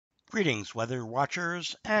Greetings, weather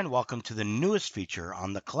watchers, and welcome to the newest feature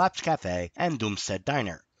on the Collapse Cafe and Doomstead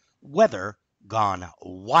Diner, Weather Gone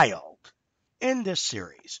Wild. In this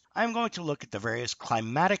series, I'm going to look at the various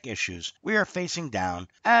climatic issues we are facing down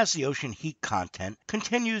as the ocean heat content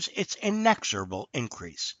continues its inexorable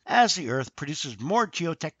increase, as the Earth produces more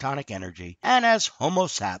geotectonic energy, and as Homo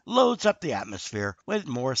sap loads up the atmosphere with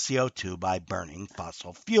more CO2 by burning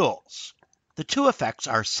fossil fuels. The two effects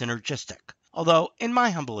are synergistic. Although, in my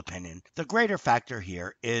humble opinion, the greater factor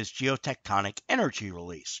here is geotectonic energy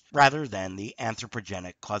release rather than the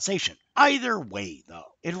anthropogenic causation. Either way,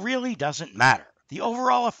 though, it really doesn't matter. The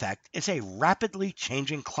overall effect is a rapidly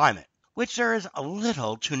changing climate, which there is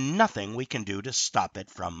little to nothing we can do to stop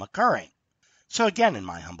it from occurring. So again, in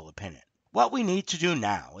my humble opinion, what we need to do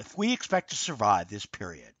now, if we expect to survive this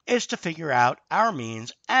period, is to figure out our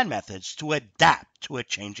means and methods to adapt to a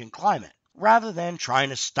changing climate, rather than trying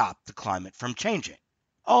to stop the climate from changing.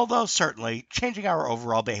 Although certainly changing our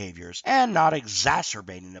overall behaviors and not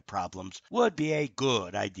exacerbating the problems would be a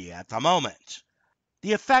good idea at the moment.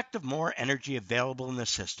 The effect of more energy available in the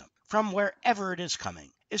system, from wherever it is coming,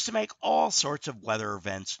 is to make all sorts of weather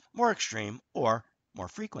events more extreme or more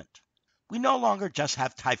frequent. We no longer just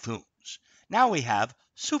have typhoons. Now we have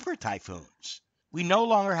super typhoons. We no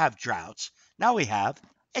longer have droughts. Now we have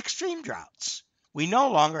extreme droughts. We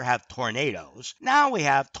no longer have tornadoes. Now we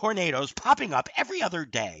have tornadoes popping up every other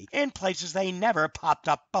day in places they never popped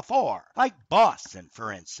up before, like Boston,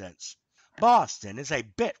 for instance. Boston is a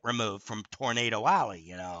bit removed from Tornado Alley,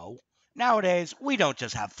 you know. Nowadays, we don't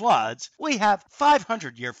just have floods, we have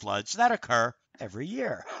 500-year floods that occur every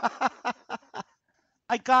year.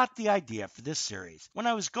 I got the idea for this series when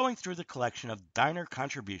I was going through the collection of diner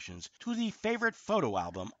contributions to the favorite photo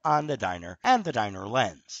album on the diner and the diner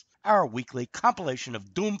lens, our weekly compilation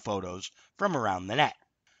of doom photos from around the net.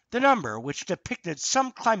 The number, which depicted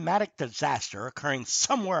some climatic disaster occurring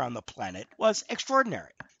somewhere on the planet, was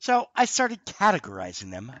extraordinary, so I started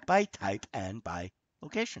categorizing them by type and by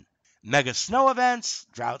location. Mega snow events,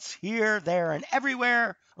 droughts here, there, and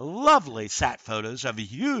everywhere, lovely sat photos of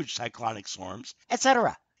huge cyclonic storms,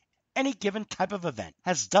 etc. Any given type of event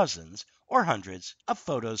has dozens or hundreds of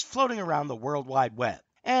photos floating around the World Wide Web,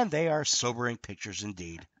 and they are sobering pictures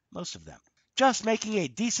indeed, most of them. Just making a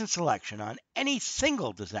decent selection on any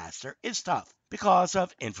single disaster is tough because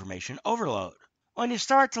of information overload. When you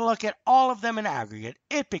start to look at all of them in aggregate,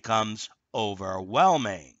 it becomes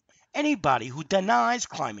overwhelming. Anybody who denies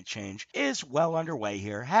climate change is well underway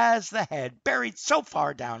here, has the head buried so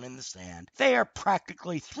far down in the sand, they are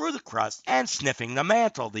practically through the crust and sniffing the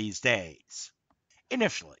mantle these days.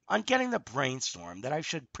 Initially, on getting the brainstorm that I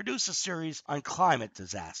should produce a series on climate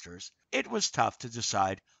disasters, it was tough to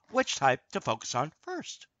decide which type to focus on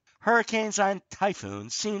first. Hurricanes and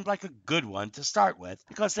typhoons seemed like a good one to start with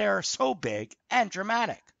because they are so big and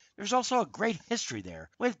dramatic. There's also a great history there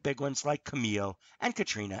with big ones like Camille and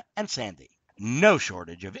Katrina and Sandy. No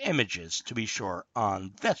shortage of images, to be sure,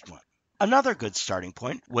 on this one. Another good starting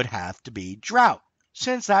point would have to be drought,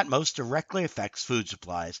 since that most directly affects food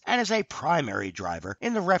supplies and is a primary driver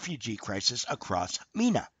in the refugee crisis across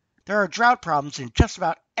MENA. There are drought problems in just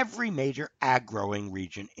about every major ag-growing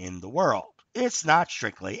region in the world. It's not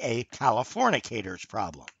strictly a Californicators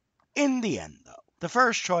problem. In the end, though, the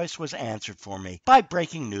first choice was answered for me by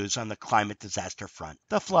breaking news on the climate disaster front,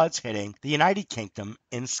 the floods hitting the United Kingdom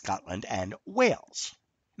in Scotland and Wales.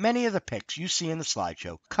 Many of the pics you see in the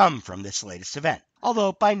slideshow come from this latest event,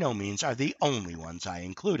 although by no means are the only ones I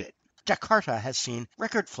included. Jakarta has seen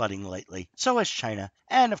record flooding lately, so has China,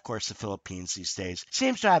 and of course the Philippines these days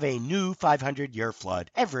seems to have a new 500-year flood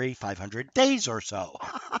every 500 days or so.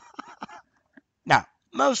 Now,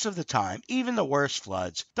 most of the time, even the worst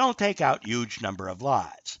floods don't take out huge number of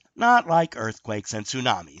lives. Not like earthquakes and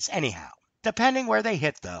tsunamis, anyhow. Depending where they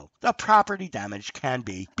hit, though, the property damage can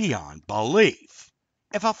be beyond belief.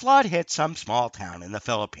 If a flood hits some small town in the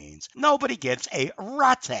Philippines, nobody gives a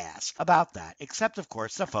rat's ass about that, except, of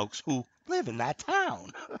course, the folks who live in that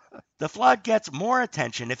town. The flood gets more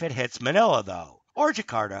attention if it hits Manila, though, or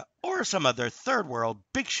Jakarta, or some other third world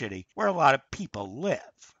big shitty where a lot of people live.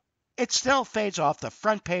 It still fades off the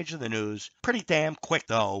front page of the news pretty damn quick,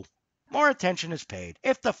 though. More attention is paid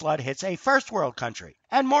if the flood hits a first world country,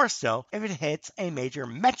 and more still if it hits a major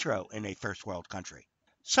metro in a first world country.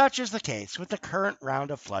 Such is the case with the current round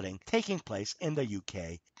of flooding taking place in the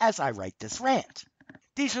UK as I write this rant.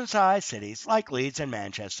 Decent-sized cities like Leeds and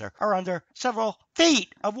Manchester are under several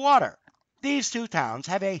feet of water. These two towns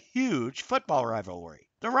have a huge football rivalry.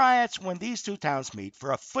 The riots when these two towns meet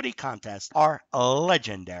for a footy contest are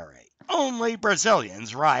legendary. Only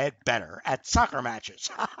Brazilians riot better at soccer matches.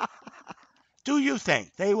 Do you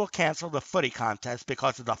think they will cancel the footy contest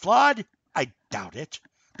because of the flood? I doubt it.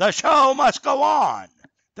 The show must go on.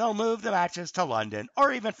 They'll move the matches to London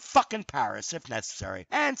or even fucking Paris if necessary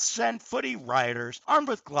and send footy rioters armed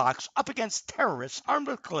with Glocks up against terrorists armed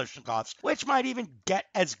with Kalashnikovs, which might even get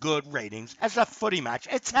as good ratings as the footy match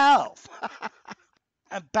itself.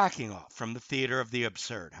 I'm backing off from the theater of the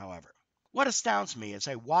absurd, however. What astounds me as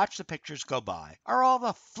I watch the pictures go by are all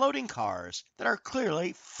the floating cars that are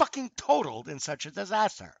clearly fucking totaled in such a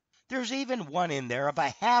disaster. There's even one in there of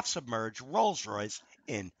a half-submerged Rolls-Royce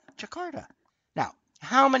in Jakarta. Now,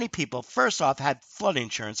 how many people first off had flood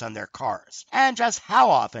insurance on their cars? And just how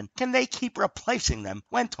often can they keep replacing them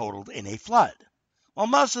when totaled in a flood? While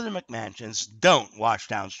most of the McMansions don't wash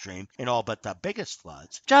downstream in all but the biggest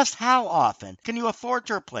floods, just how often can you afford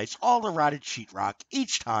to replace all the rotted sheetrock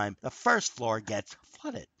each time the first floor gets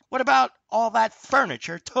flooded? What about all that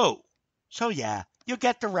furniture, too? So yeah, you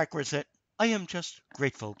get the requisite, I am just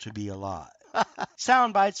grateful to be alive.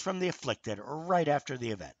 Sound bites from the afflicted right after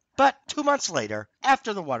the event. But 2 months later,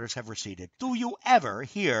 after the waters have receded, do you ever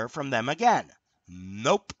hear from them again?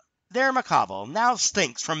 Nope. Their macabre now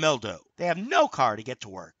stinks from mildew. They have no car to get to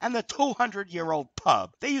work, and the 200-year-old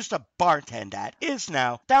pub they used to bartend at is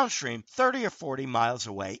now downstream 30 or 40 miles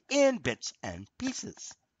away in bits and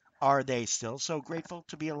pieces. Are they still so grateful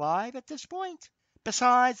to be alive at this point?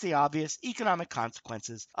 Besides the obvious economic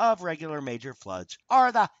consequences of regular major floods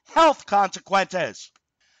are the health consequences.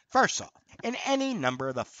 First off, in any number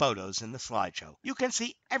of the photos in the slideshow, you can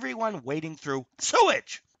see everyone wading through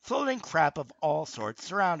sewage, floating crap of all sorts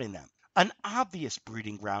surrounding them. An obvious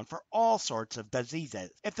breeding ground for all sorts of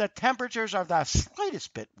diseases. If the temperatures are the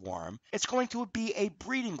slightest bit warm, it's going to be a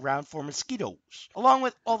breeding ground for mosquitoes, along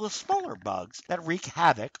with all the smaller bugs that wreak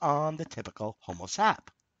havoc on the typical Homo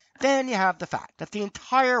sap. Then you have the fact that the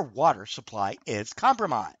entire water supply is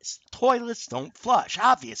compromised. Toilets don't flush,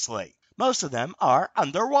 obviously. Most of them are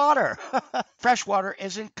underwater. Fresh water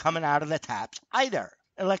isn't coming out of the taps either.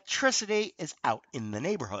 Electricity is out in the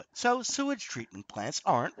neighborhood, so sewage treatment plants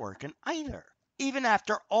aren't working either. Even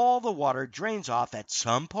after all the water drains off at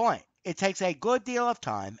some point, it takes a good deal of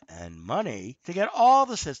time and money to get all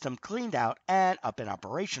the system cleaned out and up and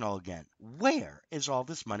operational again. Where is all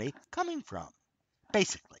this money coming from?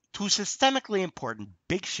 Basically, to systemically important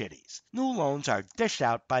big shitties, new loans are dished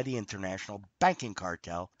out by the international banking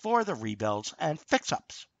cartel for the rebuilds and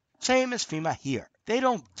fix-ups. Same as FEMA here. They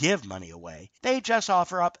don't give money away. They just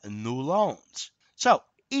offer up new loans. So,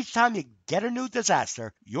 each time you get a new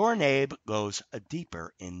disaster, your neighbor goes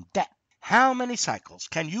deeper in debt. How many cycles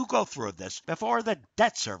can you go through this before the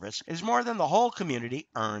debt service is more than the whole community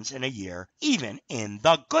earns in a year, even in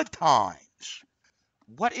the good times?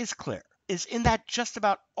 What is clear is in that just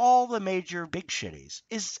about all the major big shitties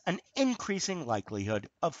is an increasing likelihood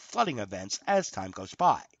of flooding events as time goes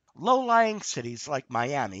by. Low-lying cities like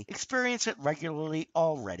Miami experience it regularly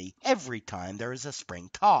already every time there is a spring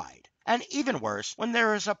tide, and even worse when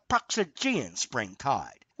there is a Proxygean spring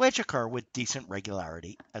tide, which occur with decent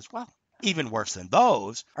regularity as well. Even worse than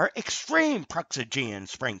those are extreme Proxygean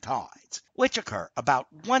spring tides, which occur about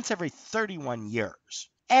once every 31 years.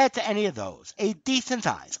 Add to any of those a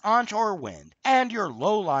decent-sized onshore wind, and your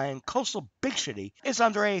low-lying coastal big shitty is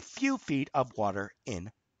under a few feet of water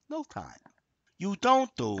in no time. You don't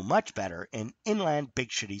do much better in inland big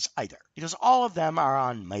shitties either, because all of them are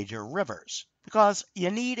on major rivers. Because you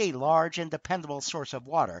need a large and dependable source of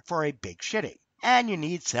water for a big shitty, and you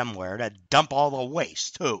need somewhere to dump all the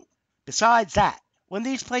waste, too. Besides that, when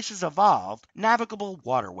these places evolved, navigable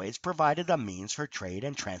waterways provided a means for trade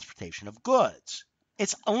and transportation of goods.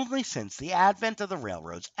 It's only since the advent of the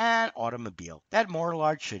railroads and automobile that more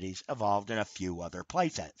large cities evolved in a few other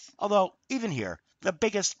places. Although, even here, the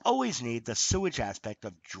biggest always need the sewage aspect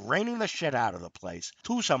of draining the shit out of the place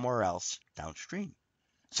to somewhere else downstream.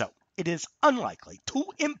 So, it is unlikely to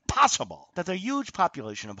impossible that the huge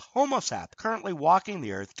population of Homo sap currently walking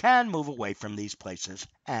the earth can move away from these places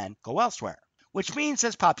and go elsewhere. Which means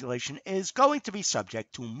this population is going to be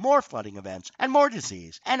subject to more flooding events and more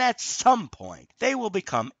disease, and at some point they will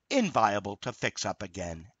become inviable to fix up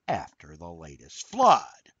again after the latest flood.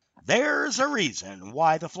 There's a reason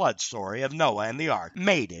why the flood story of Noah and the ark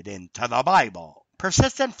made it into the Bible.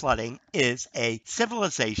 Persistent flooding is a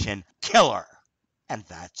civilization killer. And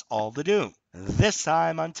that's all the doom. This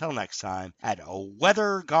time until next time at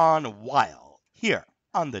Weather Gone Wild, here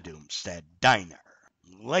on the Doomstead Diner.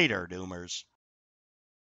 Later, Doomers.